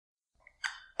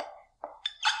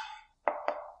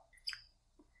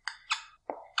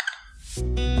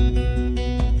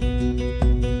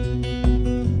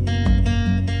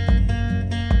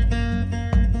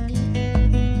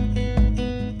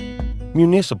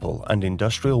Municipal and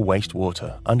industrial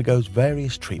wastewater undergoes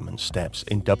various treatment steps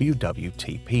in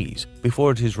WWTPs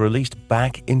before it is released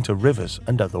back into rivers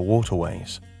and other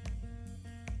waterways.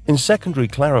 In secondary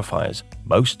clarifiers,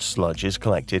 most sludge is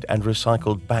collected and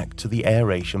recycled back to the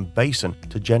aeration basin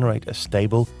to generate a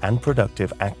stable and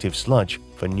productive active sludge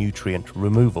for nutrient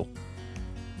removal.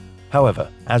 However,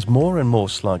 as more and more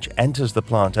sludge enters the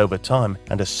plant over time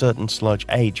and a certain sludge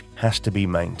age has to be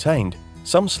maintained,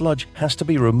 some sludge has to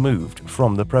be removed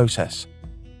from the process.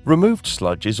 Removed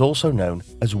sludge is also known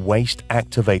as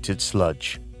waste-activated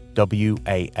sludge,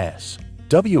 WAS.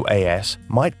 WAS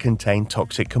might contain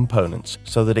toxic components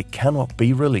so that it cannot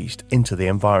be released into the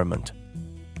environment.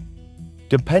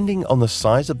 Depending on the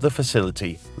size of the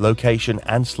facility, location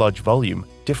and sludge volume,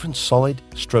 different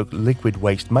solid/liquid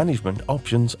waste management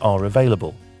options are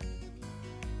available.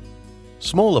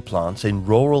 Smaller plants in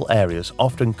rural areas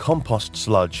often compost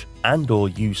sludge and/or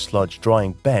use sludge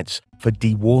drying beds for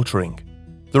dewatering.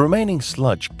 The remaining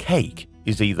sludge cake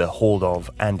is either hauled off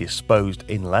and disposed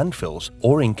in landfills,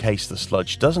 or in case the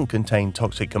sludge doesn't contain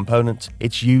toxic components,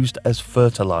 it's used as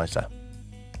fertilizer.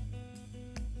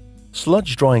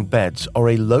 Sludge drying beds are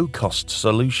a low-cost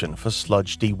solution for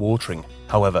sludge dewatering.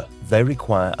 However, they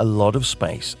require a lot of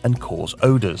space and cause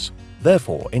odors.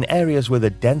 Therefore, in areas with a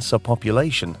denser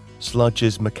population, sludge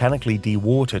is mechanically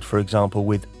dewatered, for example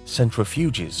with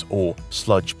centrifuges or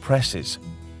sludge presses.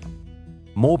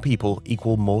 More people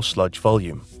equal more sludge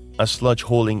volume. As sludge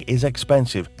hauling is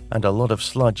expensive and a lot of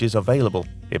sludge is available,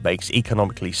 it makes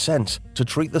economically sense to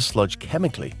treat the sludge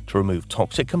chemically to remove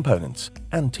toxic components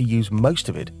and to use most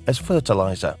of it as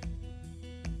fertilizer.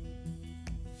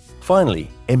 Finally,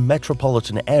 in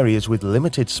metropolitan areas with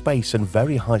limited space and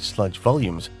very high sludge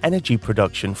volumes, energy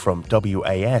production from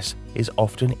WAS is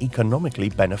often economically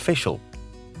beneficial.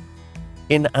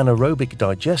 In anaerobic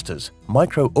digesters,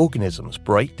 microorganisms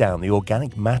break down the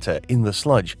organic matter in the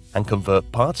sludge and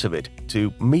convert parts of it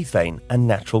to methane and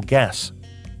natural gas.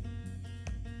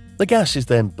 The gas is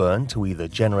then burned to either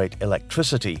generate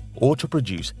electricity or to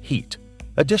produce heat.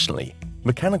 Additionally,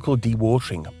 mechanical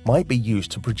dewatering might be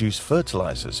used to produce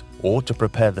fertilizers or to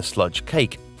prepare the sludge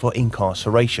cake for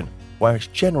incarceration, where it's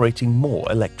generating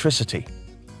more electricity.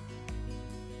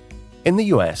 In the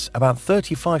US, about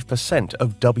 35%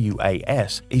 of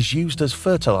WAS is used as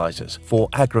fertilizers for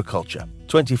agriculture,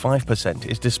 25%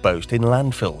 is disposed in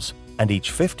landfills, and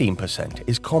each 15%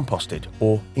 is composted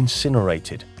or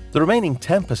incinerated. The remaining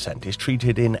 10% is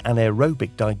treated in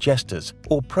anaerobic digesters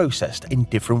or processed in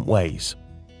different ways.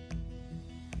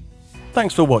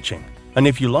 Thanks for watching, and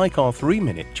if you like our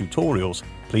 3-minute tutorials,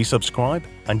 please subscribe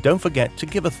and don't forget to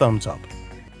give a thumbs up.